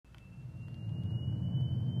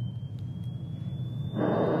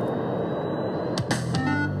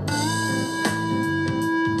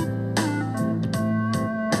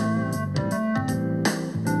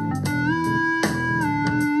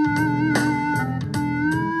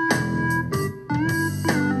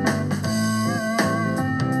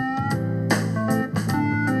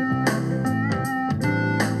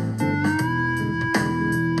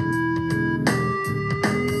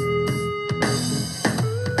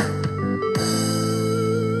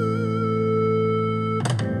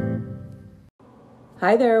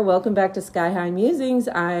Hi there, welcome back to Sky High Musings.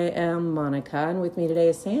 I am Monica, and with me today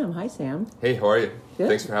is Sam. Hi, Sam. Hey, how are you? Good.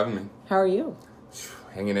 Thanks for having me. How are you?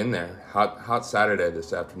 Hanging in there. Hot Saturday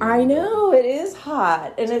this afternoon. I know, it is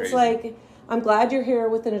hot, and it's crazy. like, I'm glad you're here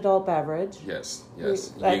with an adult beverage. Yes. That's-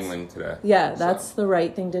 Yingling today. Yeah, that's the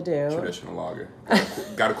right thing to do. Traditional lager.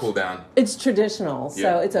 Gotta cool down. It's traditional, so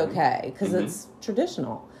Yeah. it's okay, because it's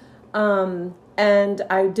traditional. And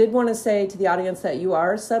I did want to say to the audience that you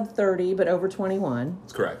are sub 30, but over 21.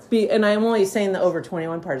 That's correct. And I'm only saying the over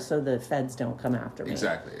 21 part so the feds don't come after me.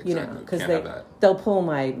 Exactly. You know, because Can't have that. they'll pull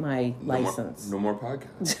my license. No more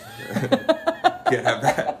podcasts. Can't have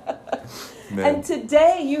that. Man. And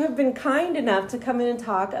today you have been kind enough to come in and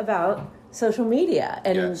talk about social media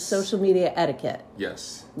and Yes. social media etiquette.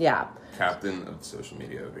 Yes. Yeah. Captain of social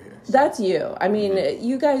media over here. That's you. I mean,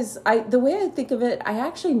 you guys, the way I think of it, I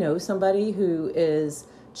actually know somebody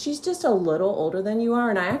she's just a little older than you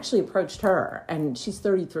are. And I actually approached her and she's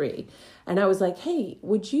 33. And I was like, hey,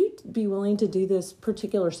 would you be willing to do this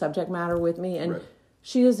particular subject matter with me? And Right.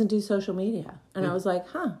 she doesn't do social media. And I was like,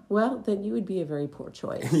 well, then you would be a very poor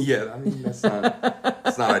choice. Yeah, I mean, it's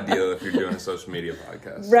not ideal if you're doing a social media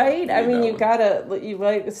podcast. Right? I need mean, that you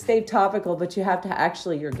might stay topical, but you have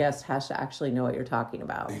to your guest has to actually know what you're talking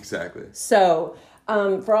about. one. Exactly. So,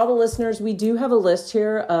 for all the listeners, we do have a list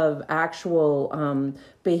here of actual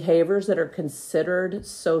behaviors that are considered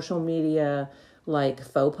social media like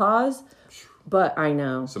faux pas. But I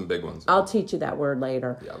know. Some big ones. I'll teach you that word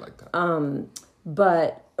later. Yeah, I like that.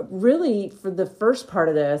 But really, for the first part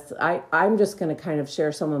of this, I'm just going to kind of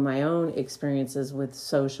share some of my own experiences with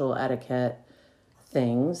social etiquette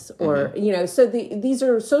things. Or, so these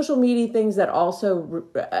are social media things that also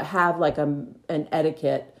have like an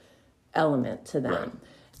etiquette element to them. Right.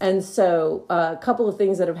 And so a couple of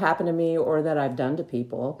things that have happened to me or that I've done to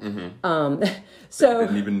people. I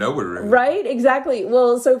didn't even know we were Right, exactly.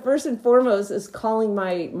 Well, so first and foremost is calling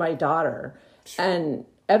my daughter. And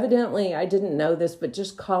evidently, I didn't know this, but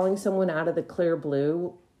just calling someone out of the clear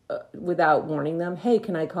blue without warning them, hey,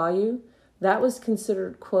 can I call you? That was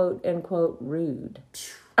considered, quote, unquote, rude.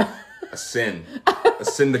 A sin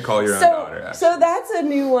to call your own daughter. Actually. So that's a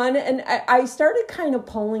new one. And I started kind of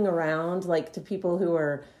polling around, like, to people who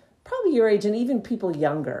are probably your age and even people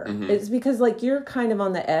younger. It's because, like, you're kind of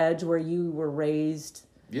on the edge where you were raised...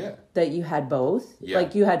 Yeah. That you had both. Yeah.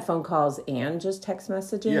 Like you had phone calls and just text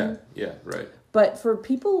messaging. Yeah, right. But for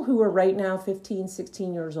people who are right now 15,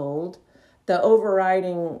 16 years old, the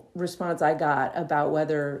overriding response I got about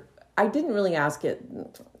whether... I didn't really ask it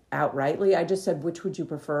outrightly. I just said, which would you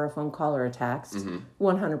prefer, a phone call or a text?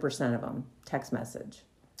 100% of them, text message.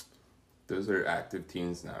 Those are active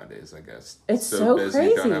teens nowadays, I guess. It's so busy,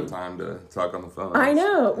 crazy. Don't have time to talk on the phone. I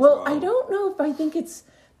know. Well, I wild. don't know if I think it's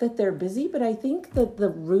that they're busy, but I think that the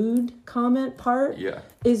rude comment part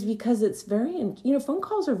is because it's very, phone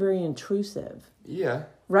calls are very intrusive. Yeah.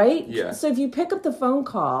 Right? Yeah. So if you pick up the phone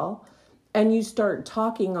call and you start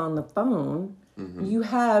talking on the phone, you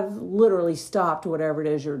have literally stopped whatever it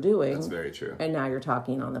is you're doing. That's very true. And now you're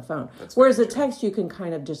talking on the phone. That's Whereas a very true. text, you can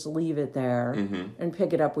kind of just leave it there and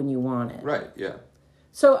pick it up when you want it. Right, yeah.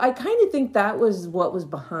 So I kind of think that was what was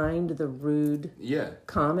behind the rude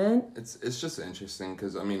comment. It's just interesting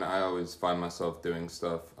because, I mean, I always find myself doing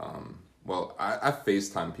stuff. I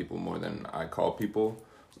FaceTime people more than I call people.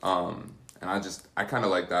 And I kind of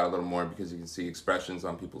like that a little more because you can see expressions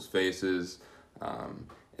on people's faces.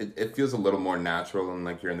 It feels a little more natural and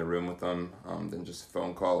like you're in the room with them than just a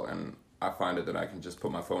phone call. And I find it that I can just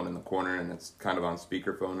put my phone in the corner and it's kind of on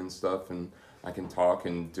speakerphone and stuff. And I can talk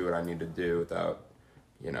and do what I need to do without,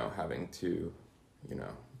 having to,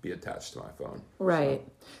 be attached to my phone. Right.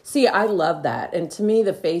 So. See, I love that. And to me,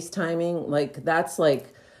 the FaceTiming, like, that's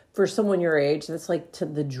like, for someone your age, that's like to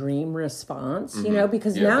the dream response,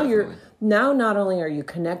 because now definitely. not only are you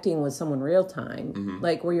connecting with someone real time,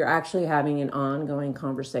 like where you're actually having an ongoing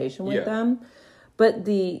conversation with them, but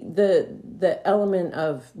the element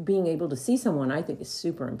of being able to see someone, I think, is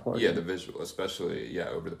super important. Yeah, the visual, especially,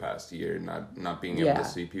 over the past year, not being able to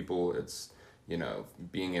see people, it's,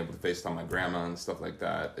 being able to FaceTime my grandma and stuff like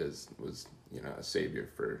that was a savior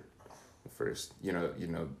for the first,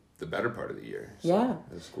 the better part of the year. So yeah.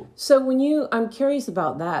 It was cool. So I'm curious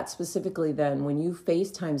about that specifically then, when you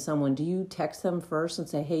FaceTime someone, do you text them first and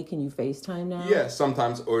say, hey, can you FaceTime now? Yeah,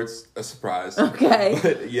 sometimes, or it's a surprise. Okay.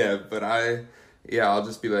 But I'll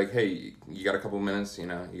just be like, hey, you got a couple minutes, you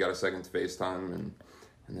got a second to FaceTime, and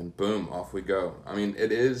then boom, off we go. I mean,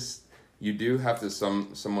 you do have to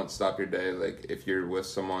somewhat stop your day. Like if you're with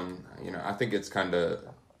someone, I think it's kind of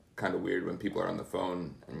weird when people are on the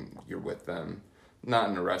phone and you're with them. Not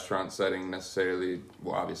in a restaurant setting necessarily.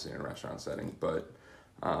 Well, obviously in a restaurant setting, but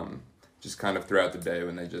just kind of throughout the day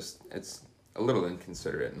when it's a little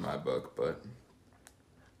inconsiderate in my book, but.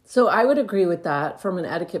 So I would agree with that from an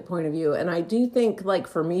etiquette point of view. And I do think, like,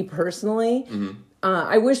 for me personally,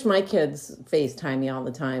 I wish my kids FaceTime me all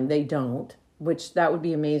the time. They don't, which that would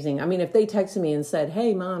be amazing. I mean, if they texted me and said,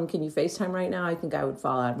 "Hey, Mom, can you FaceTime right now?" I think I would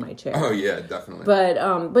fall out of my chair. Oh, yeah, definitely.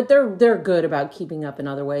 But they're good about keeping up in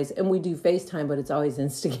other ways. And we do FaceTime, but it's always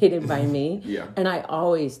instigated by me. Yeah. And I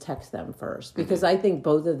always text them first because I think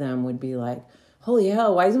both of them would be like, holy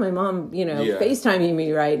hell, why is my mom, FaceTiming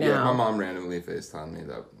me right now? Yeah, my mom randomly FaceTimed me.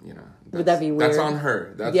 Would that be weird? That's on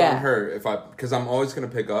her. That's on her. Because I'm always going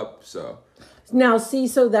to pick up, so. Now, see,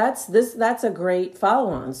 so that's a great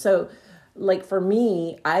follow-on. So, like, for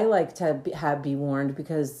me, I like to be warned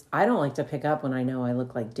because I don't like to pick up when I know I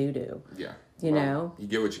look like doo-doo. Yeah. You know? You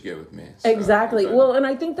get what you get with me. So, exactly. Well, and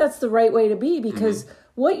I think that's the right way to be because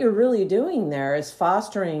what you're really doing there is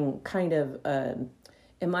fostering kind of...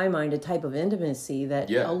 in my mind, a type of intimacy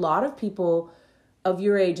that a lot of people of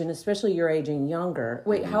your age, and especially your age and younger.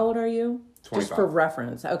 Wait, how old are you? 25. Just for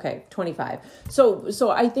reference. Okay, 25.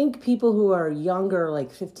 So I think people who are younger,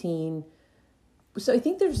 like 15. So I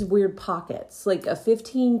think there's weird pockets. Like a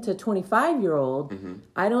 15 to 25-year-old,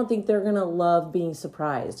 I don't think they're going to love being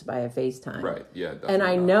surprised by a FaceTime. Right, yeah, definitely. And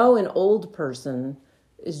I know an old person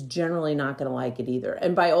is generally not going to like it either.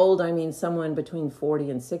 And by old, I mean someone between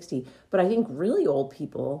 40 and 60. But I think really old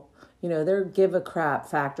people, their give a crap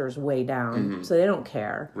factor's way down. So they don't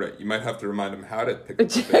care. Right. You might have to remind them how to pick up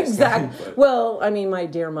the FaceTime. Exactly. But... Well, I mean, my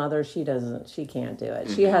dear mother, she can't do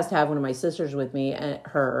it. She has to have one of my sisters with me and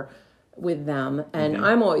her with them. And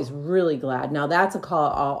I'm always really glad. Now, that's a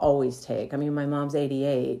call I'll always take. I mean, my mom's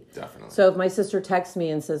 88. Definitely. So if my sister texts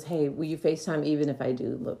me and says, "Hey, will you FaceTime even if I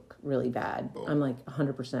do look really bad?" Boom. I'm like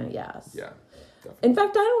 100% yes. Yeah, definitely. In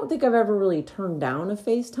fact, I don't think I've ever really turned down a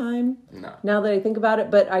FaceTime. No. Now that I think about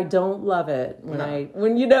it, but I don't love it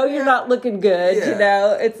when you're not looking good.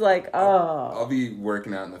 Yeah. It's like, oh. I'll be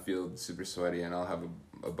working out in the field, super sweaty, and I'll have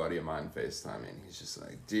a buddy of mine FaceTime me, and he's just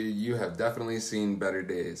like, "Dude, you have definitely seen better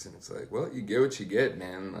days." And it's like, well, you get what you get,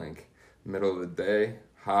 man. Like, middle of the day,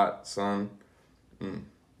 hot, sun.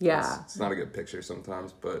 Yeah. It's not a good picture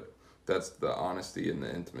sometimes, but that's the honesty and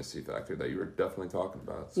the intimacy factor that you were definitely talking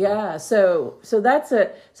about. So. Yeah, so that's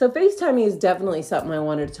it. So FaceTiming is definitely something I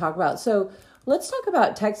wanted to talk about. So let's talk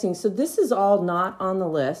about texting. So this is all not on the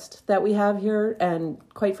list that we have here, and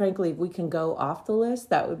quite frankly, if we can go off the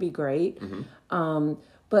list, that would be great.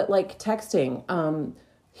 But like texting,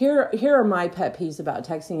 here are my pet peeves about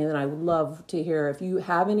texting, and then I would love to hear if you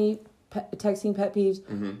have any texting pet peeves,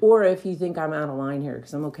 or if you think I'm out of line here,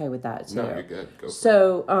 because I'm okay with that too. No, you're good. Go for it.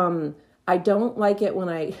 So I don't like it when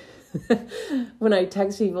I when I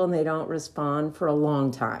text people and they don't respond for a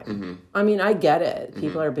long time. I mean, I get it.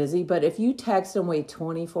 People are busy, but if you text and wait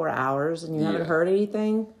 24 hours and you haven't heard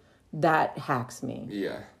anything, that hacks me.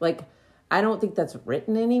 Yeah. Like, I don't think that's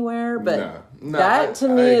written anywhere, but no, that to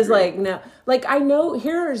me is agree. like, no. Like, I know,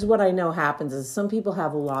 here's what I know happens is some people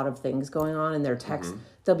have a lot of things going on in their text.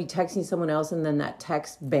 They'll be texting someone else, and then that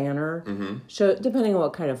text banner show, depending on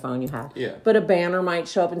what kind of phone you have. Yeah. But a banner might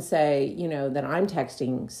show up and say, that I'm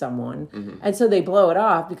texting someone. And so they blow it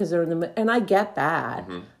off because they're in the, and I get that.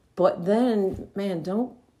 But then, man,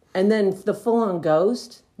 don't, and then the full-on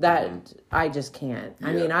ghost, that I just can't.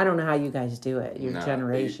 I mean, I don't know how you guys do it, your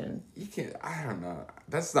generation. You can't, I don't know.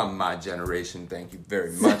 That's not my generation, thank you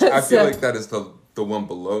very much. I feel like that is the one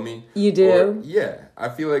below me. You do? I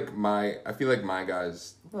feel like my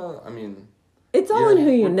guys, well, I mean, it's all in who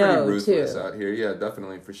you know, pretty ruthless too. Out here. Yeah,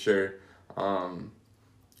 definitely, for sure.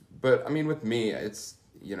 But I mean, with me, it's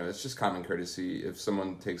just common courtesy. If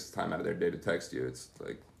someone takes time out of their day to text you, it's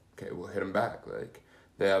like, okay, we'll hit them back. Like,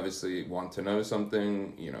 they obviously want to know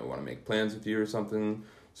something, want to make plans with you or something.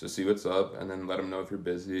 So see what's up, and then let them know if you're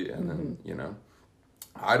busy. And then,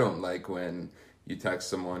 I don't like when you text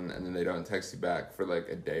someone and then they don't text you back for like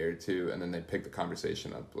a day or two, and then they pick the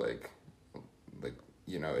conversation up like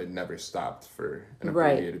it never stopped for an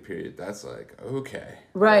abbreviated period. That's like, okay.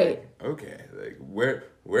 Right. Like, okay. Like, where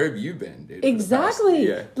have you been, dude?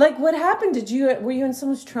 Exactly. Like, what happened? Were you in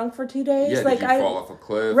someone's trunk for 2 days? Yeah, like, did you fall off a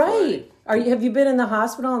cliff? Right. Like, have you been in the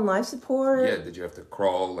hospital on life support? Yeah, did you have to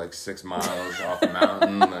crawl like 6 miles off a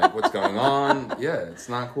mountain? Like, what's going on? Yeah, it's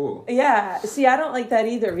not cool. Yeah. See, I don't like that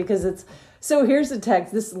either because it's, so here's a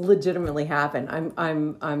text. This legitimately happened.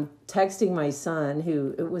 I'm texting my son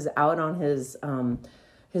who was out on his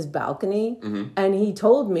balcony, and he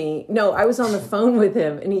told me, no, I was on the phone with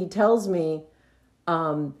him, and he tells me,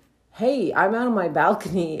 hey, I'm out on my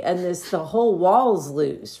balcony and the whole wall's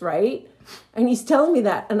loose, right? And he's telling me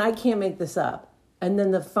that, and I can't make this up. And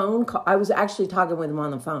then the phone call, I was actually talking with him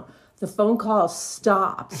on the phone. The phone call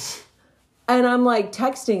stops. And I'm like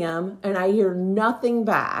texting him and I hear nothing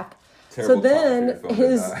back. Terrible so then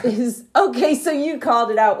his okay, so you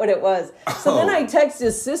called it out what it was. So then I text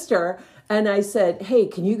his sister and I said, hey,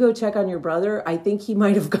 can you go check on your brother? I think he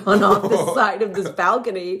might have gone off the side of this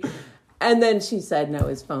balcony. And then she said, no,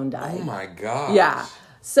 his phone died. Oh my God. Yeah.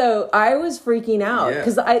 So I was freaking out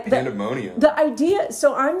because pandemonium. The idea.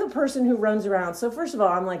 So I'm the person who runs around. So first of all,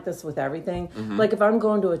 I'm like this with everything. Mm-hmm. Like if I'm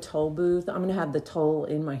going to a toll booth, I'm going to have the toll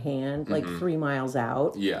in my hand, like 3 miles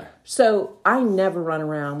out. Yeah. So I never run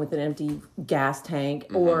around with an empty gas tank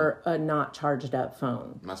or a not charged up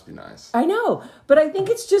phone. Must be nice. I know, but I think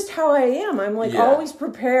it's just how I am. I'm like always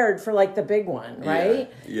prepared for like the big one, right?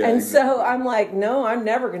 Yeah. And exactly. so I'm like, no, I'm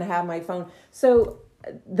never going to have my phone. So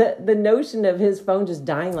the notion of his phone just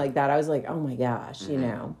dying like that, I was like, oh my gosh, you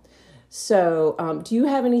know. So do you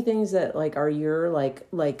have any things that like are your like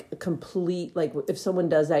complete, like if someone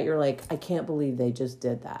does that, you're like, I can't believe they just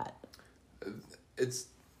did that? It's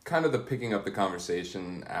kind of the picking up the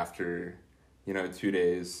conversation after 2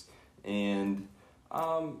 days, and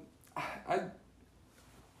I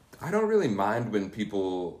don't really mind when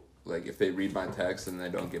people, like, if they read my text and they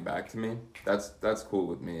don't get back to me. That's cool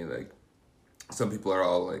with me. Like, some people are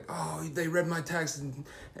all like, oh, they read my text and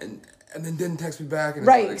then didn't text me back. And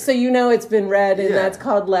right, like, so it's been read, and that's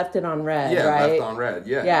called left it on red, right? Left on red,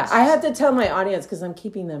 yeah. Yeah, I have to tell my audience because I'm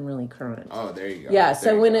keeping them really current. Oh, there you go. Yeah,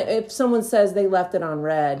 so if someone says they left it on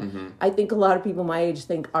red, I think a lot of people my age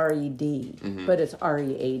think R-E-D, but it's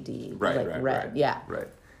R-E-A-D. Right, like right, red, right. yeah. Right.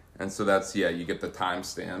 And so that's, you get the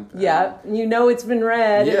timestamp. Yeah, it's been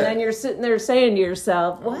read, and then you're sitting there saying to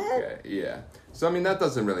yourself, what? Okay, yeah. So, I mean, that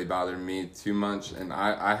doesn't really bother me too much, and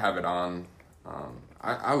I have it on.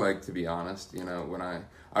 I like to be honest, when I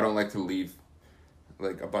don't like to leave,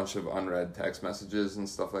 like, a bunch of unread text messages and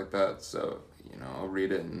stuff like that, so, I'll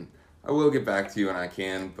read it, and I will get back to you when I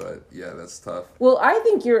can, but, yeah, that's tough. Well, I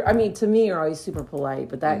think to me, you're always super polite,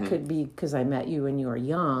 but that could be because I met you when you were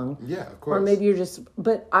young. Yeah, of course. Or maybe you're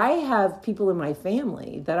but I have people in my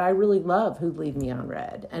family that I really love who leave me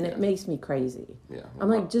unread, and it makes me crazy. Yeah. I'm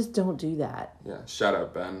like, just don't do that. Yeah, shout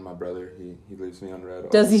out Ben, my brother. He leaves me unread.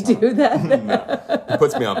 Does he do that? No. He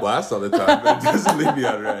puts me on blast all the time, but doesn't leave me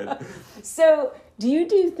unread. So, do you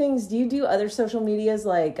do other social medias,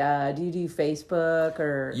 like, do you do Facebook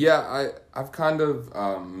or? Yeah, I've kind of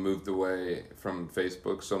moved away from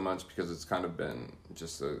Facebook so much because it's kind of been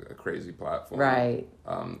just a crazy platform. Right.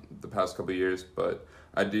 The past couple of years, but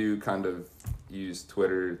I do kind of use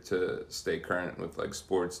Twitter to stay current with, like,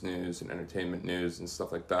 sports news and entertainment news and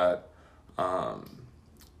stuff like that.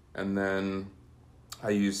 And then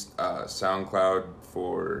I use SoundCloud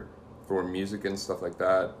for music and stuff like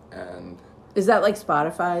that, and is that like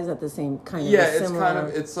Spotify? Is that the same kind of? Yeah,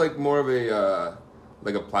 it's like more of a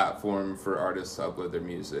like a platform for artists to upload their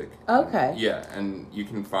music. Okay. Yeah, and you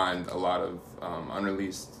can find a lot of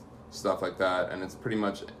unreleased stuff like that, and it's pretty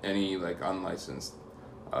much any like unlicensed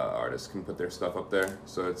artist can put their stuff up there.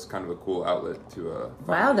 So it's kind of a cool outlet to.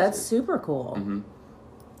 Wow, that's super cool. Mm-hmm.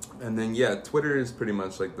 And then Twitter is pretty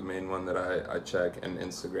much like the main one that I check, and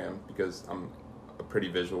Instagram because I'm a pretty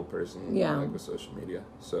visual person. Yeah. Like with social media,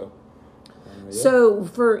 so. So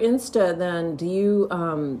for Insta, then, do you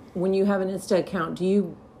when you have an Insta account, do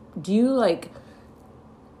you like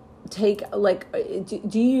take like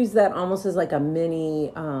do you use that almost as like a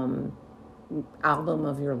mini album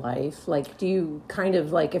of your life? Like, do you kind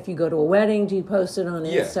of like if you go to a wedding, do you post it on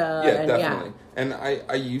Insta? Yeah, definitely. And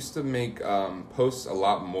I used to make posts a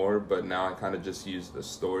lot more, but now I kind of just use the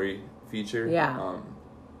story feature. Yeah.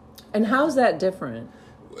 And how's that different?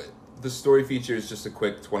 The story feature is just a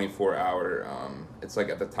quick 24-hour, it's like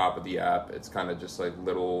at the top of the app. It's kind of just like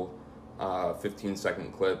little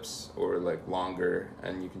 15-second clips or like longer,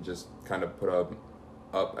 and you can just kind of put up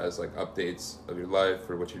as like updates of your life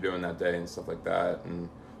or what you're doing that day and stuff like that. And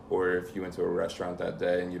or if you went to a restaurant that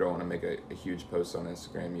day and you don't want to make a huge post on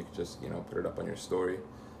Instagram, you could just put it up on your story.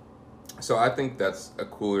 So I think that's a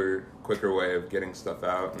quicker way of getting stuff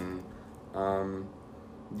out, and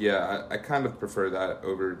I kind of prefer that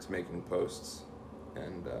over to making posts,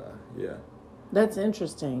 and That's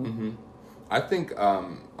interesting. Mm-hmm. I think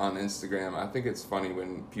on Instagram, I think it's funny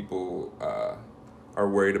when people are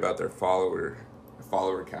worried about their follower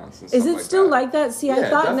counts and stuff like that. Is it still like that? See, I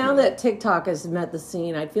thought definitely. Now that TikTok has met the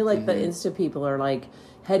scene, I feel like the Insta people are like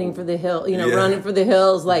heading for the hill, running for the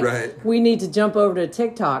hills. Like, we need to jump over to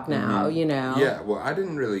TikTok now, Yeah, well, I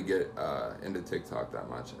didn't really get into TikTok that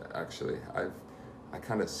much, actually. I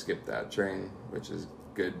kind of skipped that train, which is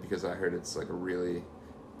good because I heard it's like a really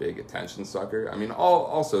big attention sucker. I mean,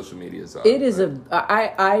 all social medias are. It is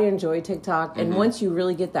I enjoy TikTok, and once you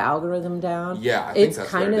really get the algorithm down, I think that's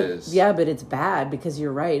kind of it is. Yeah, but it's bad because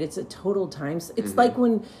you're right. It's a total time. It's like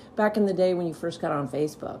when back in the day when you first got on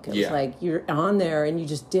Facebook. It was like you're on there and you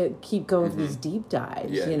just keep going through these deep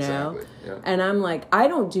dives. You know, exactly. Yeah. And I'm like, I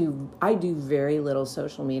do very little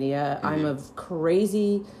social media. I'm a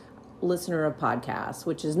crazy listener of podcasts,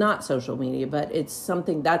 which is not social media, but it's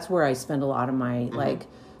something that's where I spend a lot of my like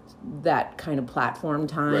that kind of platform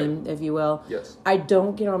time, if you will. Yes. I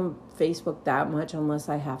don't get on Facebook that much unless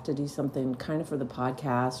I have to do something kind of for the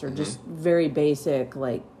podcast or just very basic,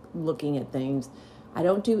 like looking at things. I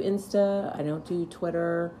don't do Insta. I don't do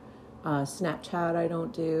Twitter. Snapchat I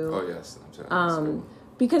don't do. Oh, yes. Snapchat.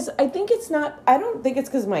 Because I think I don't think it's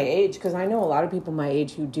because of my age, because I know a lot of people my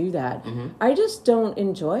age who do that. I just don't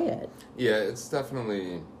enjoy it. Yeah, it's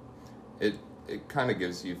definitely, it kind of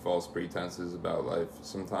gives you false pretenses about life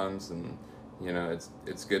sometimes, and, you know,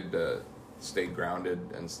 it's good to stay grounded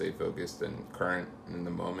and stay focused and current in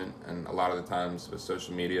the moment, and a lot of the times with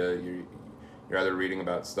social media, you're either reading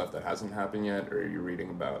about stuff that hasn't happened yet, or you're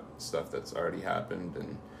reading about stuff that's already happened,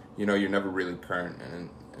 and, you know, you're never really current and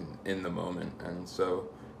in the moment, and so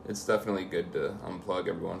it's definitely good to unplug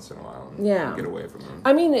every once in a while and get away from them.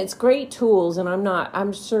 I mean, it's great tools, and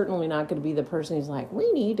I'm certainly not going to be the person who's like,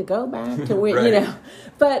 we need to go back to where, you know,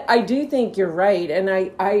 but I do think you're right, and I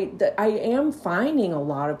am finding a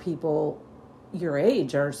lot of people your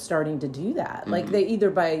age are starting to do that. Like they either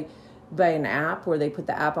by an app where they put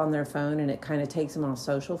the app on their phone and it kind of takes them off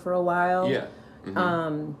social for a while. Yeah.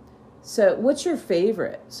 So what's your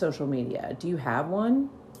favorite social media? Do you have one?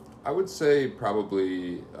 I would say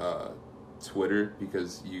probably Twitter,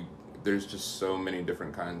 because there's just so many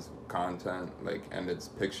different kinds of content, like, and it's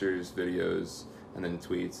pictures, videos, and then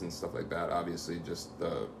tweets and stuff like that. Obviously, just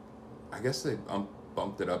I guess they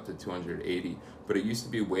bumped it up to 280, but it used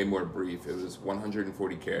to be way more brief. It was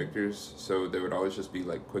 140 characters, so there would always just be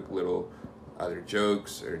like quick little either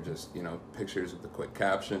jokes or just, you know, pictures with a quick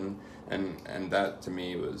caption, and that to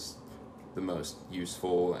me was the most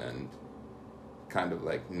useful and kind of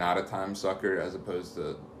like not a time sucker, as opposed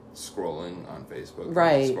to scrolling on Facebook.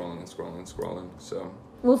 Right. Scrolling. So.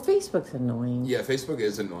 Well, Facebook's annoying. Yeah, Facebook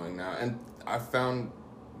is annoying now. And I found,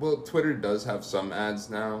 well, Twitter does have some ads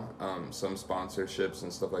now, some sponsorships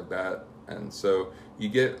and stuff like that. And so you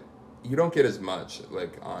don't get as much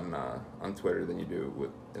like on Twitter than you do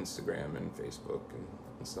with Instagram and Facebook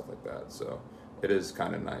and stuff like that. So it is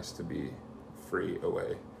kind of nice to be free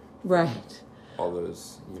away. Right. All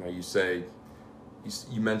those, you know,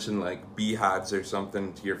 you mentioned like beehives or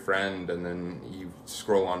something to your friend, and then you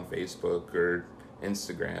scroll on Facebook or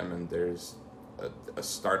Instagram, and there's a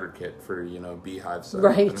starter kit for, you know, beehive stuff.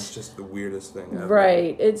 Right. And it's just the weirdest thing ever.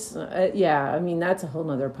 Right. It's, I mean, that's a whole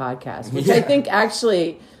nother podcast, which I think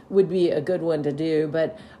actually would be a good one to do.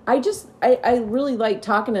 But I really like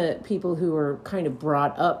talking to people who are kind of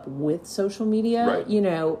brought up with social media, you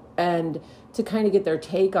know, and to kind of get their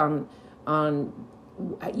take on,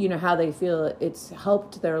 you know, how they feel it's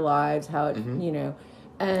helped their lives, how it, you know,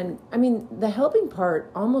 and I mean, the helping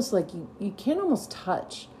part, almost like you can't almost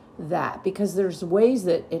touch that, because there's ways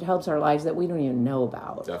that it helps our lives that we don't even know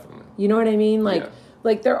about. Definitely. You know what I mean?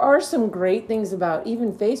 Like there are some great things about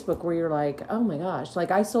even Facebook where you're like, oh my gosh,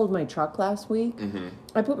 like I sold my truck last week.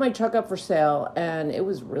 I put my truck up for sale and it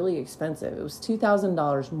was really expensive. It was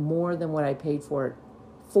 $2,000 more than what I paid for it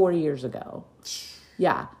 4 years ago.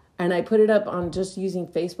 Yeah. And I put it up on just using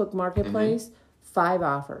Facebook Marketplace, 5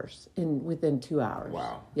 offers within 2 hours.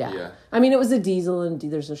 Wow. Yeah. I mean, it was a diesel and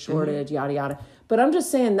there's a shortage, yada, yada. But I'm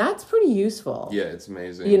just saying that's pretty useful. Yeah, it's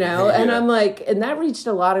amazing. You know, and I'm like, and that reached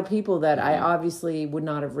a lot of people that I obviously would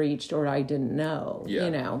not have reached or I didn't know,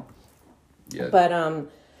 you know. Yeah.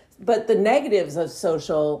 But the negatives of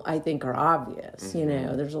social, I think, are obvious. You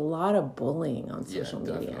know, there's a lot of bullying on social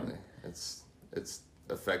media. Definitely. It's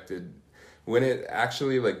affected when it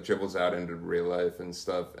actually like dribbles out into real life and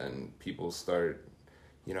stuff, and people start,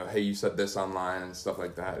 you know, hey, you said this online and stuff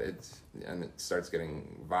like that. It starts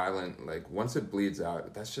getting violent. Like once it bleeds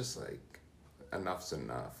out, that's just like enough's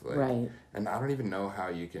enough. Like, right. And I don't even know how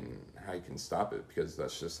you can stop it, because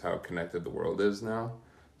that's just how connected the world is now.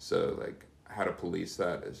 So like how to police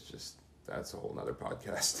that is just, that's a whole nother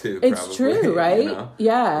podcast too. It's probably, true, right? You know?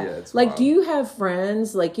 Yeah. It's like, wild. do you have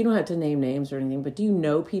friends, like, you don't have to name names or anything, but do you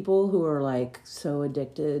know people who are like so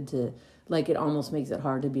addicted to, like, it almost makes it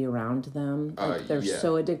hard to be around them? Like they're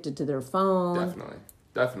so addicted to their phone.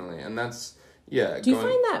 Definitely. And that's, yeah. Do you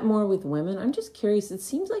find that more with women? I'm just curious. It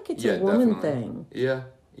seems like it's a woman thing. Yeah.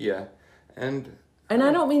 And And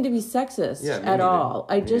I don't mean to be sexist at all.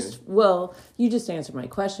 You just answered my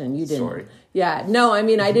question. You didn't. Sorry. Yeah. No, I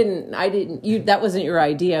mean, I didn't, that wasn't your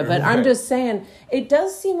idea, but I'm just saying, it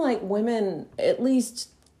does seem like women, at least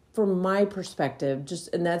from my perspective,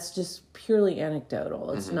 and that's just purely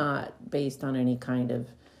anecdotal. It's not based on any kind of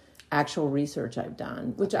actual research I've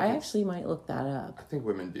done, which I actually might look that up. I think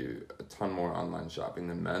women do a ton more online shopping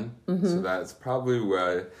than men, so that's probably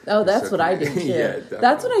why. Oh, that's what I do too. Yeah,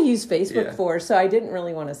 that's what I use Facebook for. So I didn't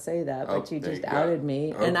really want to say that, but you just outed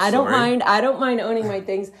me, and I don't mind. I don't mind owning my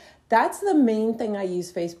things. That's the main thing I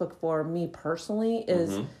use Facebook for. Me personally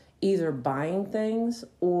is either buying things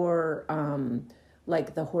or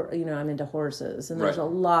like I'm into horses, and there's a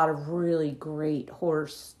lot of really great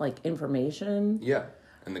horse information. Yeah.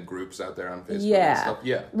 And the groups out there on Facebook and stuff.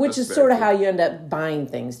 Yeah. Which is sort of how you end up buying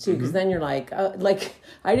things, too. Because then you're like,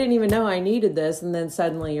 I didn't even know I needed this. And then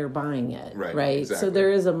suddenly you're buying it. Right? Exactly. So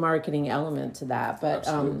there is a marketing element to that. But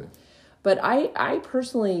absolutely. But I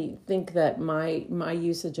personally think that my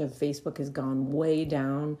usage of Facebook has gone way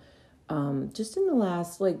down just in the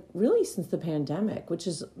last, really since the pandemic, which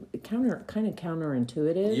is kind of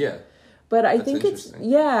counterintuitive. Yeah. But I think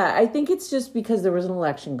it's just because there was an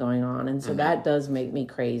election going on, and so that does make me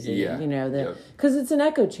crazy. Yeah. Because it's an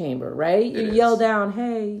echo chamber, right? You yell down,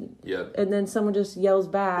 "Hey," and then someone just yells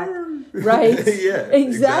back, right? Yeah,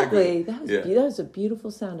 exactly. That was a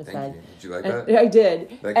beautiful sound effect. Thank you. Did you like that? I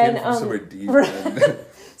did. That came from somewhere deep. Right.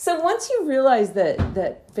 So once you realize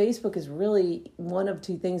that Facebook is really one of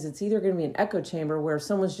two things, it's either going to be an echo chamber where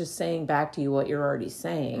someone's just saying back to you what you're already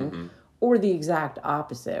saying. Or the exact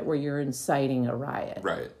opposite, where you're inciting a riot.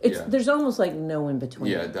 Right. There's almost no in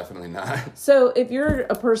between. Yeah, definitely not. So if you're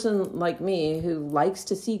a person like me who likes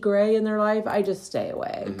to see gray in their life, I just stay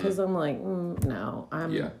away because I'm like, no,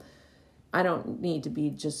 I don't need to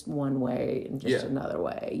be just one way and just another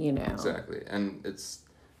way. Exactly, and it's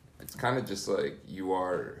kind of just like you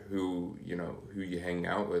are who you hang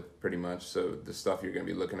out with, pretty much. So the stuff you're going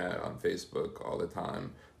to be looking at on Facebook all the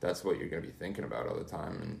time, that's what you're going to be thinking about all the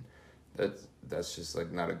time, and that's just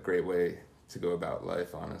not a great way to go about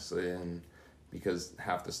life, honestly. And because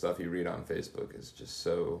half the stuff you read on Facebook is just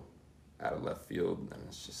so out of left field, and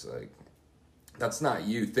it's just that's not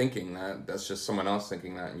you thinking that, that's just someone else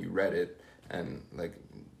thinking that, and you read it, and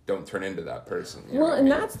don't turn into that person.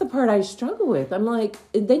 That's the part I struggle with. I'm like,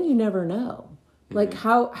 then you never know.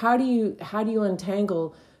 How do you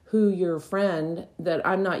untangle who your friend, that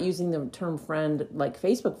I'm not using the term friend like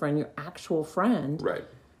Facebook friend, your actual friend, right?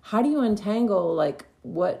 How do you untangle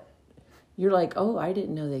what you're oh, I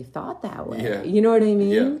didn't know they thought that way. Yeah. You know what I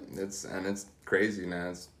mean? Yeah, it's crazy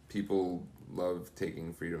now. People love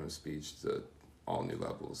taking freedom of speech to all new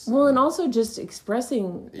levels. Well, and also just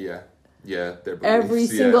expressing their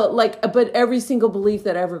beliefs. Every single belief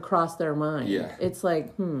that ever crossed their mind. Yeah. It's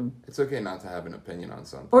It's okay not to have an opinion on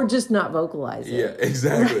something. Or just not vocalize it. Yeah,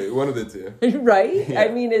 exactly. One of the two. Right? Yeah. I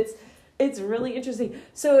mean, it's really interesting.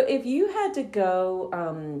 So if you had to go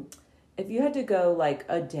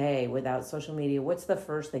a day without social media, what's the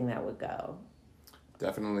first thing that would go?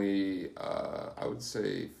 Definitely, I would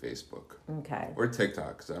say Facebook. Okay. Or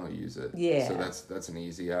TikTok, because I don't use it. Yeah. So that's an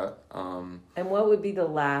easy out. And what would be the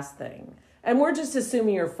last thing? And we're just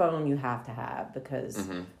assuming your phone you have to have, because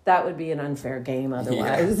that would be an unfair game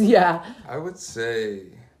otherwise. Yeah. I would say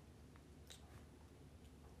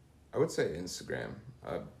Instagram.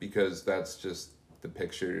 Because that's just the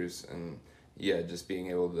pictures and just being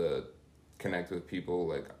able to connect with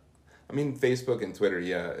people. Facebook and Twitter,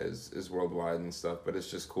 is worldwide and stuff, but it's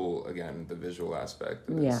just cool, again, the visual aspect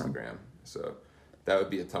of Instagram. So that would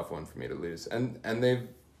be a tough one for me to lose. And they've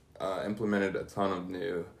implemented a ton of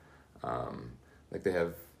new, they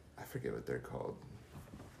have, I forget what they're called.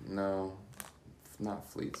 No, not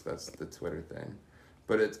fleets, that's the Twitter thing.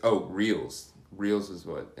 But it's, Reels. Reels is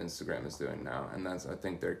what Instagram is doing now, and I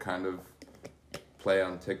think they're kind of play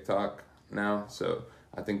on TikTok now. So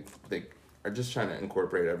I think they are just trying to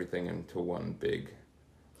incorporate everything into one big.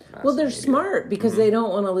 Well, they're smart because they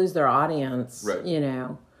don't want to lose their audience,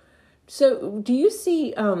 right? So do you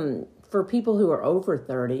see for people who are over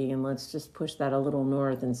 30, and let's just push that a little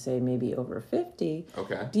north and say maybe over 50.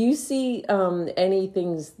 Okay. Do you see any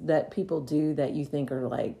things that people do that you think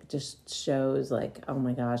are just shows oh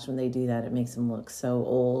my gosh, when they do that, it makes them look so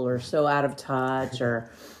old or so out of touch, or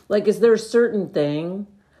is there a certain thing?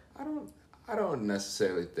 I don't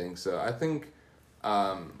necessarily think so. I think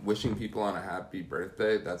wishing people on a happy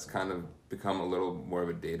birthday, that's kind of become a little more of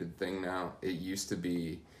a dated thing now. It used to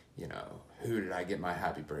be, who did I get my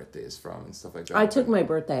happy birthdays from and stuff like that. I took my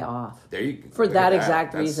birthday off. There you go. For that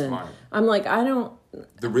exact reason. Smart. I'm I don't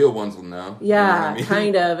the real ones will know. Yeah, you know what I mean?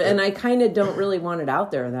 kind of. And I kind of don't really want it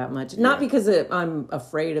out there that much. Not because I'm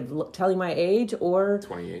afraid of telling my age or...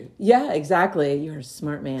 28. Yeah, exactly. You're a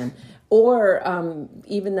smart man. Or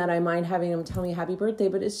even that I mind having them tell me happy birthday,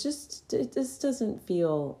 but it just doesn't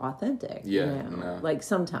feel authentic. Yeah, you know? no. Like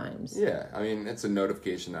sometimes. Yeah, I mean, it's a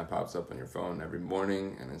notification that pops up on your phone every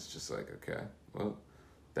morning, and it's just like, okay, well,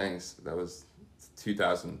 thanks. That was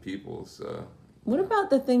 2,000 people, so... What about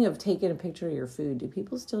the thing of taking a picture of your food? Do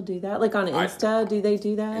people still do that? Like on Insta, do they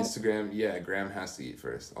do that? Instagram, yeah, Graham has to eat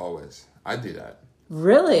first, always. I do that.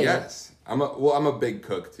 Really? Yes. I'm a big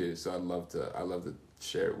cook too, so I love to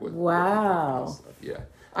share with Wow. with stuff. Yeah.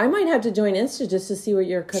 I might have to join Insta just to see what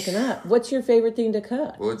you're cooking up. What's your favorite thing to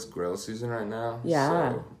cook? Well, it's grill season right now.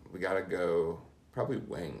 Yeah. So we gotta go probably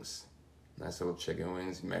wings. Nice little chicken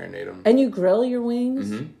wings. You marinate them. And you grill your wings?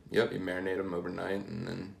 Mm-hmm. Yep. You marinate them overnight, and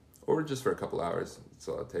then or just for a couple hours. That's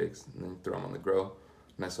all it takes. And then you throw them on the grill.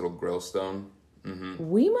 Nice little grill stone. Mm-hmm.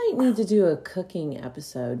 We might need to do a cooking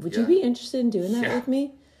episode. Would you be interested in doing that with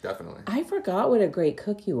me? Definitely. I forgot what a great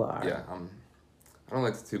cook you are. Yeah. I don't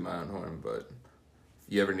like to toot my own horn, but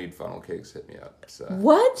if you ever need funnel cakes, hit me up. So.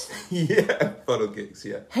 What? Yeah, funnel cakes.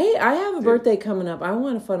 Yeah. Hey, I have a birthday coming up. I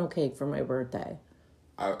want a funnel cake for my birthday.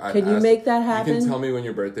 Can you asked, make that happen? You can tell me when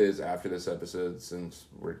your birthday is after this episode, since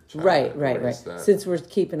we're trying right. That. Since we're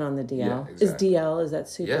keeping on the DL. Yeah, exactly. Is that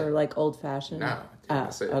super like old fashioned? No,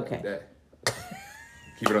 I say it okay. every day.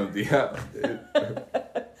 Keep it on the DL, dude.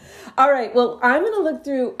 All right. Well, I'm going to look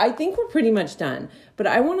through. I think we're pretty much done, but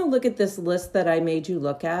I want to look at this list that I made you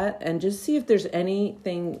look at and just see if there's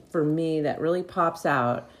anything for me that really pops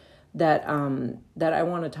out that that I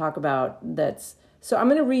want to talk about. So I'm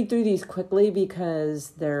going to read through these quickly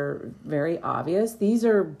because they're very obvious. These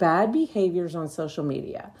are bad behaviors on social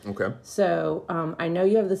media. Okay. So I know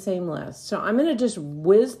you have the same list. So I'm going to just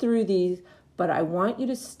whiz through these, but I want you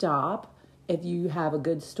to stop if you have a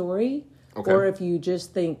good story. Okay. Or if you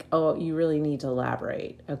just think, oh, you really need to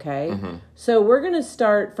elaborate, okay? Mm-hmm. So we're going to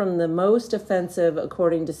start from the most offensive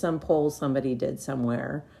according to some poll somebody did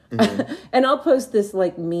somewhere. Mm-hmm. And I'll post this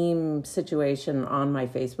like meme situation on my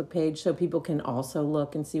Facebook page so people can also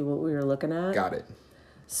look and see what we were looking at. Got it.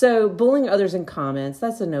 So bullying others in comments,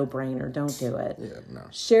 that's a no-brainer. Don't do it. Yeah, no.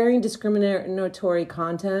 Sharing discriminatory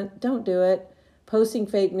content, don't do it. Posting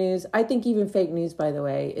fake news. I think even fake news, by the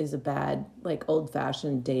way, is a bad, like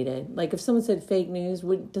old-fashioned, dated. Like if someone said fake news,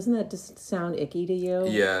 doesn't that just sound icky to you?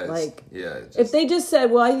 Yeah. Like just, if they just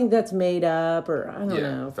said, well, I think that's made up, or I don't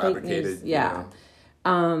know, fabricated. Fake news. Yeah.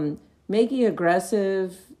 Making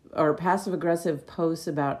aggressive or passive-aggressive posts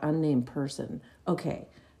about unnamed person. Okay,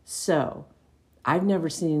 so I've never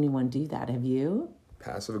seen anyone do that. Have you?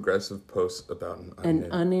 Passive-aggressive posts about an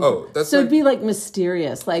unnamed. Oh, that's so it'd be like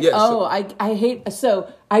mysterious. Like, I hate.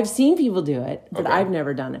 So I've seen people do it, but I've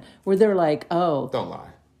never done it. Where they're like, oh, don't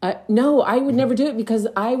lie. No, I would never do it because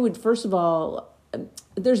I would, first of all,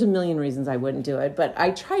 there's a million reasons I wouldn't do it, but I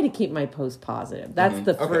try to keep my post positive. That's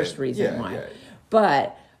the first reason why. Yeah.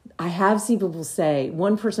 But I have seen people say,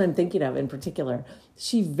 one person I'm thinking of in particular,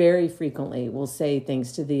 she very frequently will say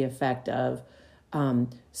things to the effect of,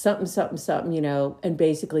 something, and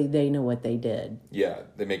basically they know what they did. Yeah,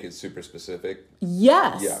 they make it super specific.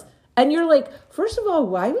 Yes. Yeah. And you're like, first of all,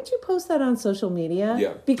 why would you post that on social media?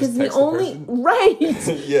 Yeah. Because the only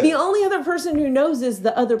the only other person who knows is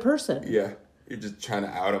the other person. Yeah. You're just trying to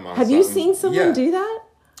out them on Have something. you seen someone do that?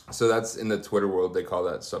 So that's in the Twitter world, they call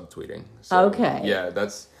that subtweeting. So, okay. Yeah,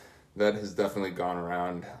 that has definitely gone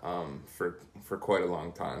around for quite a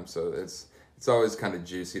long time. So it's always kind of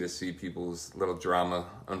juicy to see people's little drama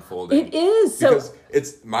unfolding. It is. Because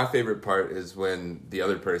it's my favorite part is when the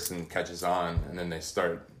other person catches on and then they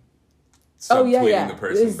start subtweeting the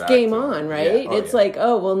person it's back. It's game on, right? Yeah. It's like,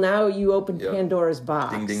 oh, well, now you opened Pandora's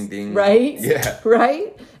box. Ding, ding, ding. Right? Yeah.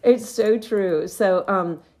 Right? It's so true.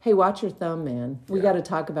 So, hey, watch your thumb, man. We got to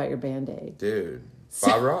talk about your Band-Aid. Dude.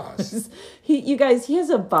 Bob Ross. You guys, he has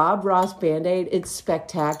a Bob Ross Band-Aid. It's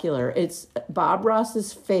spectacular. It's Bob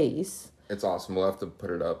Ross's face. It's awesome. We'll have to put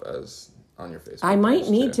it up as on your Facebook. I might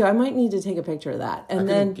need to. I might need to take a picture of that, and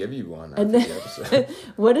then give you one after the episode.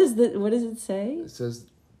 What does it say? It says,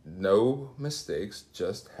 "No mistakes,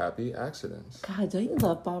 just happy accidents." God, don't you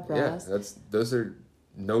love Bob Ross? Yeah, those are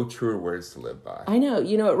no truer words to live by. I know.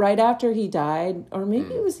 You know, right after he died, or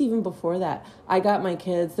maybe it was even before that, I got my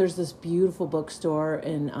kids. There's this beautiful bookstore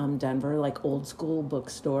in Denver, like old school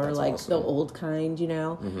bookstore. That's like awesome. The old kind,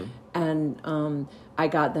 and I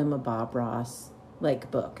got them a Bob Ross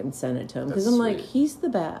book and sent it to him because I'm like, he's the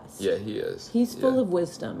best. Yeah, he is. He's full of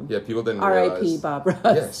wisdom. Yeah, people didn't R.I.P. realize. Bob Ross.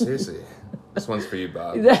 Yeah, seriously. This one's for you,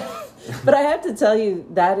 Bob. But I have to tell you,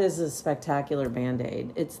 that is a spectacular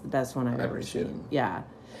Band-Aid. It's the best one I've ever seen. Kidding. Yeah.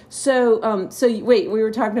 So, wait, we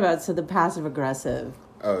were talking about the passive aggressive.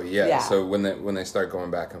 Oh yeah. So when they start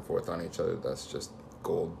going back and forth on each other, that's just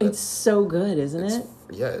gold. It's so good, isn't it?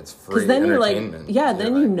 Yeah, it's free. Because then you're like, yeah,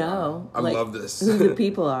 then you know, I love this. who the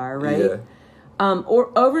people are, right?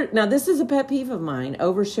 Yeah. Now this is a pet peeve of mine: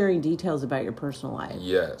 oversharing details about your personal life.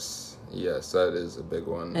 Yes, that is a big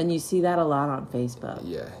one. And you see that a lot on Facebook.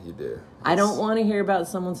 Yeah, you do. I don't want to hear about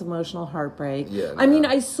someone's emotional heartbreak. Yeah, I mean,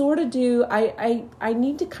 I sort of do. I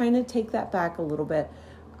need to kind of take that back a little bit.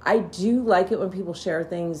 I do like it when people share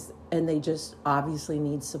things and they just obviously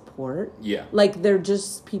need support. Yeah. Like they're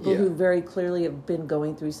just people who very clearly have been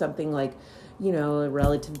going through something, like, you know, a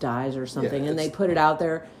relative dies or something, and they put it out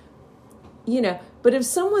there. You know, but if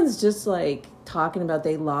someone's just like talking about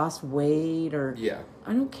they lost weight or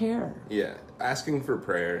I don't care. Yeah. Asking for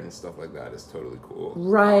prayer and stuff like that is totally cool.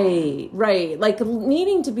 Right. Like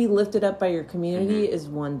needing to be lifted up by your community is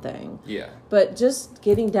one thing. Yeah. But just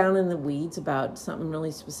getting down in the weeds about something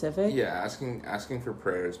really specific. Yeah, asking for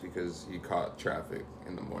prayers because you caught traffic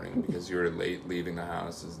in the morning because you were late leaving the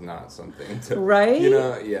house is not something to... Right? You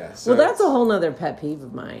know, yeah. So well, that's a whole nother pet peeve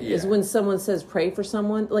of mine, is when someone says pray for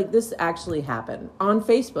someone. Like, this actually happened on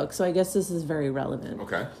Facebook, so I guess this is very relevant.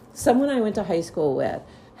 Okay. Someone I went to high school with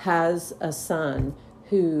has a son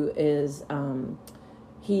who is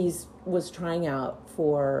was trying out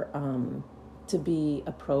for to be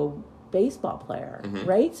a pro baseball player,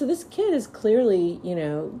 right? So this kid is clearly, you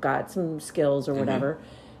know, got some skills or whatever.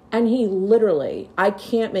 And he literally, I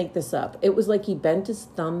can't make this up, it was like he bent his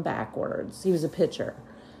thumb backwards. He was a pitcher.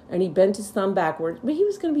 And he bent his thumb backwards, but he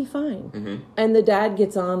was going to be fine. And the dad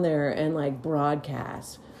gets on there and like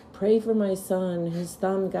broadcasts, pray for my son, his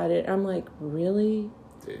thumb got it. I'm like, really?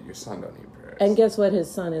 Dude, your son don't need prayers. And guess what?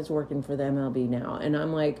 His son is working for the MLB now. And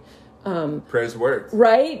I'm like... prayers work.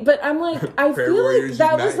 Right? But I'm like, I feel like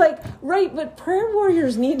that was like... Right, but prayer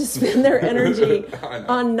warriors need to spend their energy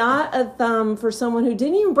on not a thumb for someone who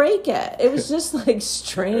didn't even break it. It was just like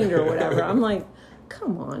strained or whatever. I'm like,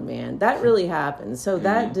 come on, man. That really happened. So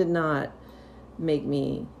that did not make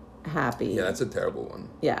me happy. Yeah, that's a terrible one.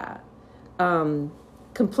 Yeah.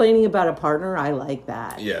 Complaining about a partner, I like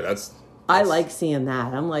that. Yeah, that's... I like seeing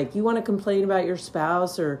that. I'm like, you want to complain about your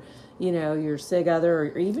spouse or, you know, your sig other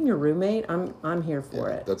or even your roommate? I'm here for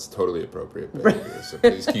it. That's totally appropriate behavior, so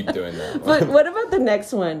please keep doing that. But what about the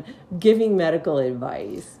next one? Giving medical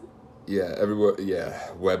advice. Yeah,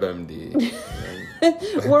 WebMD.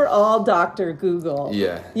 We're all Dr. Google.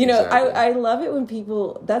 Yeah, you know, exactly. I love it when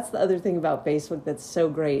people, that's the other thing about Facebook that's so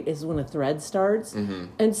great, is when a thread starts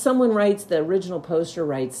and someone writes, the original poster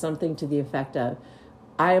writes something to the effect of,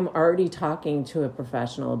 I am already talking to a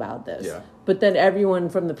professional about this. Yeah. But then everyone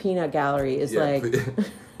from the peanut gallery is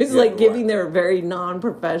giving their very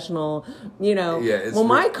non-professional, you know,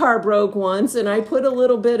 my car broke once and I put a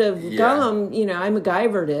little bit of gum, you know, I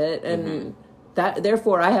MacGyvered it and that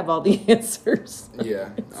therefore I have all the answers. Yeah.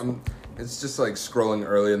 It's just like scrolling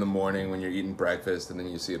early in the morning when you're eating breakfast and then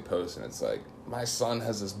you see a post and it's like, my son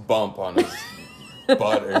has this bump on his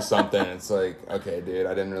butt or something. It's like, okay, dude,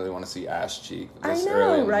 I didn't really want to see ass cheek this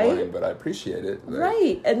early in the morning, but I appreciate it. Like,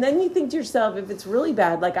 right. And then you think to yourself, if it's really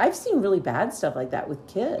bad, like I've seen really bad stuff like that with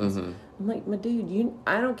kids. I'm like, my dude,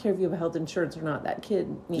 I don't care if you have health insurance or not. That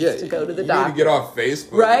kid needs to go to the doctor. You need to get off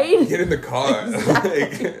Facebook. Right? Get in the car.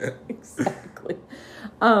 Exactly.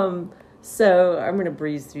 So I'm going to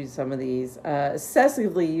breeze through some of these.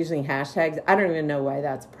 Excessively using hashtags. I don't even know why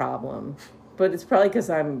that's a problem, but it's probably because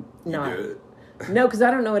I'm not. No, because I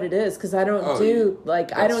don't know what it is. Because I don't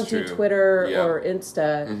I don't do Twitter or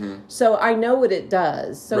Insta. So I know what it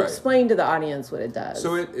does. So explain to the audience what it does.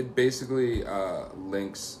 So it basically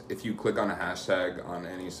links, if you click on a hashtag on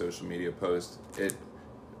any social media post, it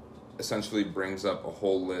essentially brings up a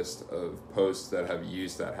whole list of posts that have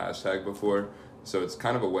used that hashtag before. So it's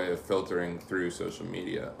kind of a way of filtering through social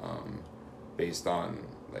media based on,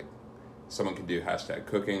 like, someone could do hashtag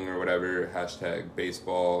cooking or whatever, hashtag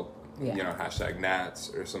baseball, you know, hashtag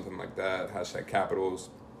Nats or something like that, hashtag Capitals.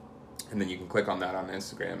 And then you can click on that on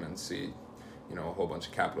Instagram and see, you know, a whole bunch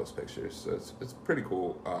of Capitals pictures. So it's pretty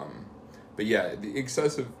cool. But yeah, the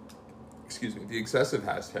excessive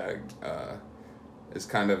hashtag is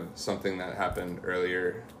kind of something that happened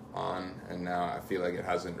earlier on, and now I feel like it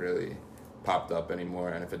hasn't really popped up anymore,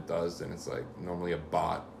 and if it does, then it's like normally a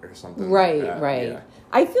bot or something like that. Yeah.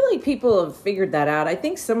 I feel like people have figured that out. I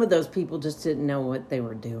think some of those people just didn't know what they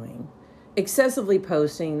were doing. Excessively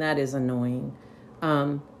posting, that is annoying.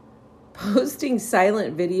 Posting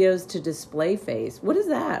silent videos to display face. What is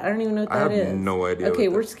that? I don't even know what that is. I have no idea. Okay,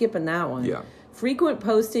 we're skipping that one. Yeah. Frequent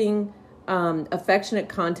posting affectionate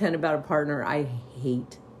content about a partner. I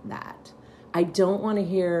hate that. I don't want to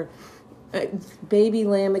hear baby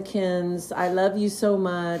lamekins, I love you so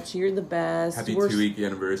much. You're the best. Happy 2-week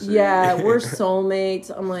anniversary. Yeah, we're soulmates.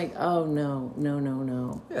 I'm like, oh,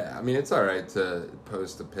 no. Yeah, I mean, it's all right to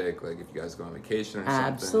post a pic, like if you guys go on vacation or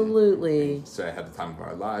Absolutely. something. Say I had the time of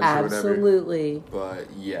our lives Absolutely. or whatever.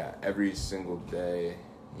 But yeah, every single day,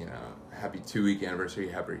 you know, happy 2-week anniversary,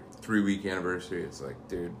 happy 3-week anniversary. It's like,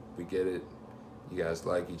 dude, we get it. You guys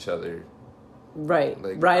like each other. Right,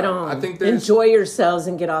 like, right on. I think enjoy yourselves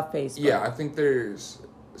and get off Facebook. Yeah, I think there's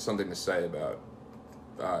something to say about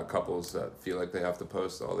couples that feel like they have to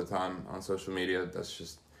post all the time on social media. That's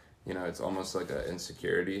just, you know, it's almost like an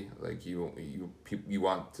insecurity. Like you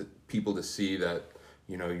want people to see that,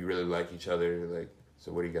 you know, you really like each other. Like,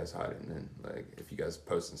 so what are you guys hiding? And like, if you guys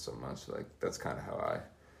posting so much, like that's kind of how I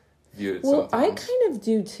view it. Well, sometimes. I kind of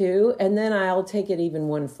do too, and then I'll take it even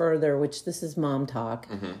one further, which this is mom talk.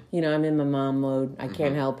 Mm-hmm. You know, I'm in my mom mode. I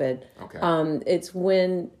can't help it. Okay. It's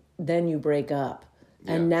when then you break up,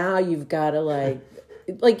 and now you've got to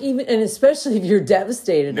like even, and especially if you're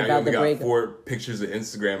devastated now about the breakup. Got 4 pictures of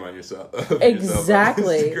Instagram on yourself.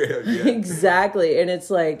 Exactly. Yeah. Exactly, and it's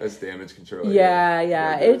like that's damage control.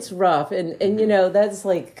 Yeah, it's rough, and you know that's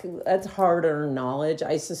hard-earned knowledge.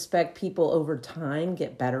 I suspect people over time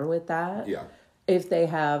get better with that. Yeah. If they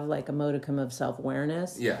have like a modicum of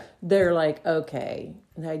self-awareness. Yeah. They're like, okay,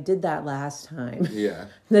 I did that last time. Yeah.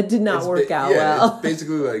 That did not work out well. It's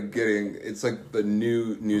basically like it's like the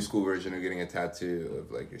new school version of getting a tattoo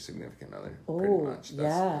of like your significant other. Pretty much.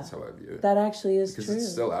 That's how I view it. That actually is because true.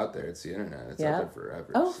 it's still out there. It's the internet. It's out there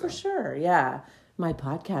forever. Oh, so. For sure. Yeah. My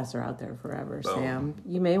podcasts are out there forever, Boom. Sam.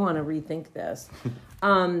 You may want to rethink this.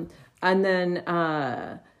 And then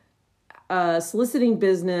soliciting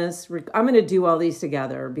business. I'm going to do all these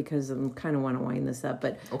together because I kind of want to wind this up.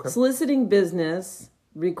 But soliciting business,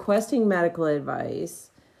 requesting medical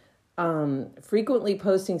advice, frequently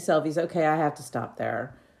posting selfies. Okay, I have to stop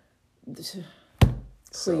there. Please,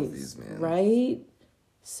 selfies, man. Right?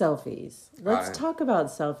 Selfies. Let's talk about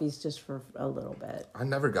selfies just for a little bit. I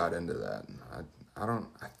never got into that.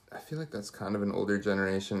 I feel like that's kind of an older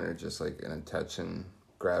generation or just like an attention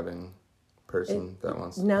grabbing person that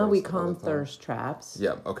wants to now we call them thirst traps.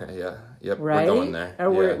 Yeah, okay, yeah. Yep, right? We're going there.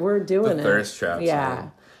 Or we're doing the thirst traps. Yeah.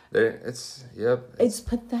 It's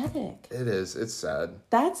pathetic. It is. It's sad.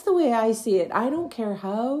 That's the way I see it. I don't care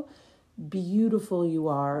how beautiful you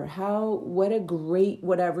are, what a great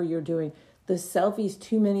whatever you're doing. The selfies,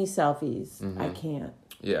 too many selfies. I can't.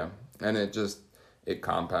 Yeah, and it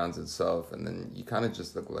compounds itself, and then you kind of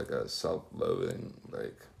just look like a self-loathing,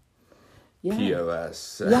 like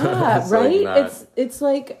POS. Yeah, right. It's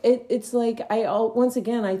like once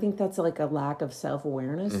again I think that's like a lack of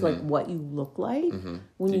self-awareness, like what you look like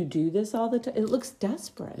when you do this all the time. It looks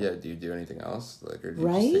desperate. Yeah. Do you do anything else, like, or do you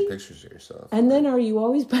just take pictures of yourself? And then are you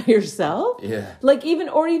always by yourself? Yeah. Like even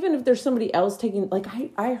if there's somebody else taking, like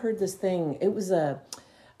I heard this thing. It was I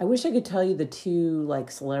wish I could tell you the two like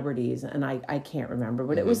celebrities, and I can't remember,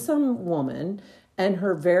 but it was some woman and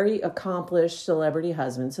her very accomplished celebrity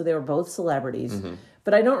husband. So they were both celebrities.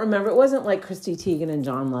 But I don't remember. It wasn't like Christy Teigen and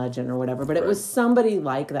John Legend or whatever, but it was somebody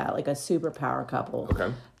like that, like a superpower couple.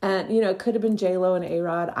 Okay. And, it could have been J-Lo and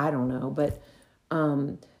A-Rod. I don't know. But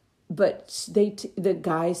the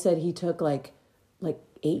guy said he took like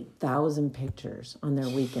 8,000 pictures on their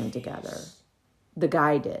weekend together. The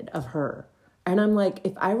guy did, of her. And I'm like,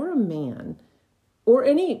 if I were a man or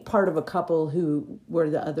any part of a couple where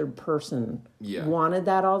the other person wanted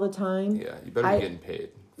that all the time. Yeah, you better be getting paid.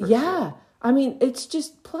 Sure. I mean, it's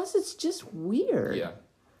just weird. Yeah.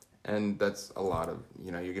 And that's a lot of,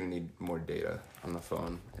 you're going to need more data on the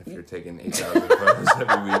phone if you're taking 8,000 photos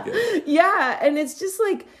every weekend. Yeah, and it's just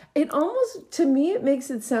like, it almost, to me, it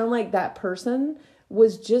makes it sound like that person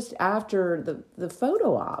was just after the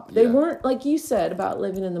photo op. They weren't, like you said, about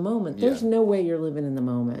living in the moment. There's no way you're living in the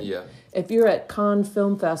moment. Yeah. If you're at Cannes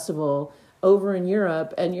Film Festival over in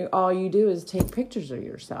Europe and all you do is take pictures of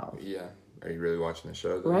yourself. Yeah. Are you really watching the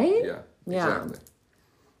show, though? Right? Yeah. Exactly.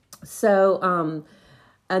 So,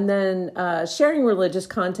 and then sharing religious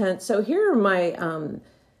content. So here are my,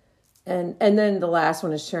 and then the last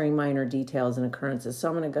one is sharing minor details and occurrences. So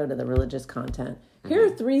I'm going to go to the religious content. Here are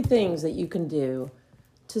 3 things that you can do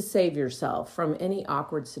to save yourself from any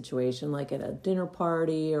awkward situation, like at a dinner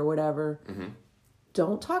party or whatever.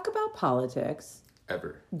 Don't talk about politics.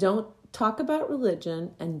 Ever. Don't talk about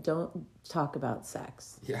religion and don't talk about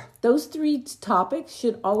sex. Yeah. Those 3 topics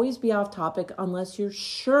should always be off topic unless you're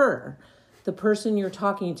sure the person you're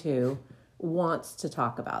talking to wants to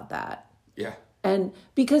talk about that. Yeah. And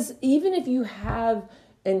because even if you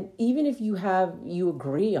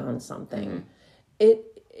agree on something,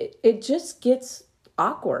 it just gets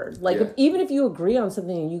awkward. Like even if you agree on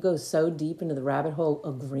something and you go so deep into the rabbit hole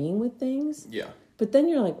agreeing with things. Yeah. But then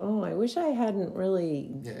you're like, oh, I wish I hadn't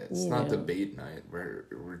really. Yeah, it's not debate night.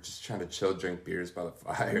 We're just trying to chill, drink beers by the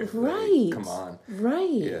fire. Right. Like, come on.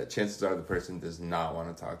 Right. Yeah, chances are the person does not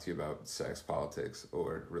want to talk to you about sex, politics,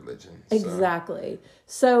 or religion. Exactly.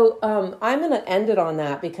 So I'm going to end it on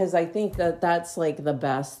that because I think that's like the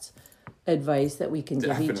best advice that we can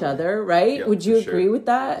give each other, right? Yep, Would you agree with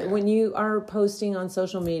that? Yeah. When you are posting on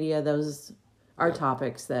social media, those are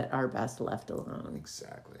topics that are best left alone.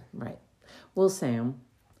 Exactly. Right. Well, Sam,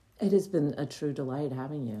 it has been a true delight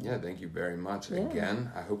having you. Yeah, thank you very much. Yeah.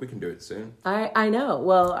 Again, I hope we can do it soon. I know.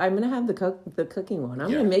 Well, I'm going to have the cooking one.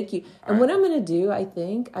 I'm going to make you... And what I'm going to do, I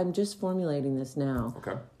think, I'm just formulating this now.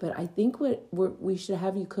 Okay. But I think we should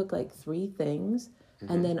have you cook like 3 things,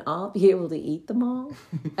 and then I'll be able to eat them all,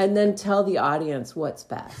 and then tell the audience what's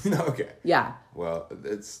best. Okay. Yeah. Well,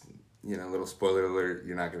 it's... a little spoiler alert,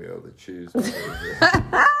 you're not going to be able to choose.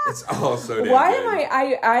 It's all so damn Why good.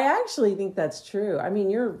 am I actually think that's true. I mean,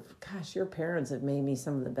 your parents have made me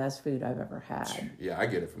some of the best food I've ever had. Yeah, I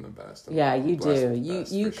get it from the best. Yeah, you do.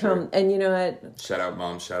 You come, and you know what? Shout out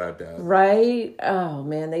mom, shout out dad. Right? Oh,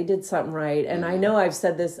 man, they did something right. And I know I've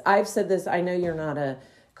said this. I know you're not a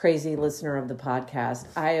crazy listener of the podcast.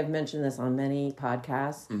 I have mentioned this on many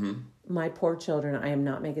podcasts. My poor children, I am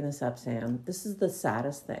not making this up, Sam. This is the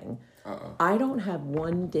saddest thing. I don't have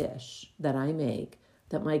one dish that I make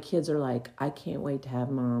that my kids are like, I can't wait to have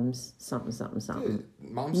mom's something, something, something.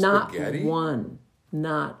 Dude, mom's spaghetti?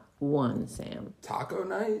 Not one, Sam. Taco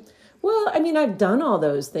night? Well, I mean, I've done all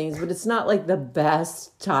those things, but it's not like the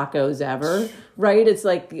best tacos ever, right? It's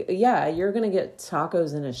like, yeah, you're going to get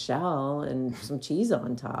tacos in a shell and some cheese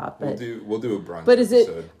on top. But, we'll do a brunch but is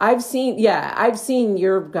episode. it, I've seen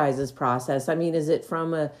your guys' process. I mean, is it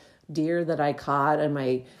from a deer that I caught in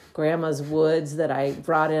my grandma's woods that I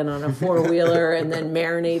brought in on a 4-wheeler and then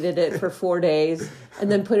marinated it for 4 days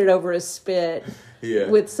and then put it over a spit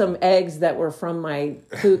with some eggs that were from my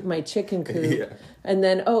chicken coop. Yeah. And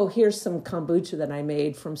then, here's some kombucha that I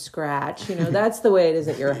made from scratch. That's the way it is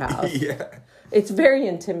at your house. Yeah. It's very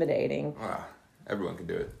intimidating. Wow. Everyone can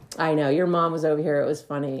do it. I know. Your mom was over here. It was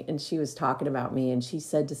funny. And she was talking about me. And she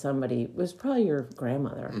said to somebody, it was probably your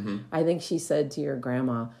grandmother. I think she said to your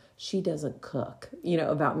grandma, she doesn't cook,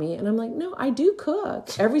 about me. And I'm like, no, I do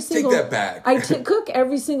cook every single... Take that back. I cook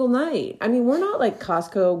every single night. I mean, we're not like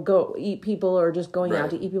Costco, go eat people or just going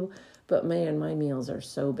out to eat people. But man, my meals are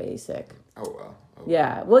so basic. Oh, wow.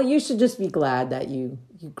 Yeah. Well, you should just be glad that you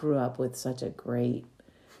grew up with such a great...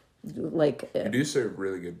 You do serve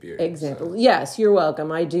really good beer. Example. So. Yes, you're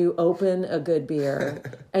welcome. I do open a good beer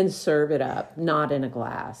and serve it up, not in a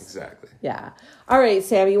glass. Exactly. Yeah. All right,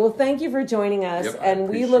 Sammy. Well, thank you for joining us, Yep, and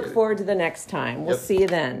we look forward to the next time. We'll see you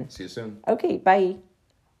then. See you soon. Okay, bye.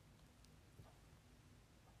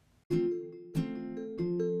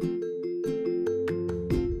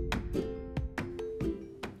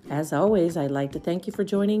 As always, I'd like to thank you for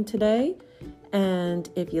joining today. And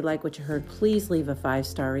if you like what you heard, please leave a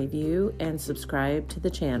 5-star review and subscribe to the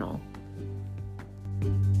channel.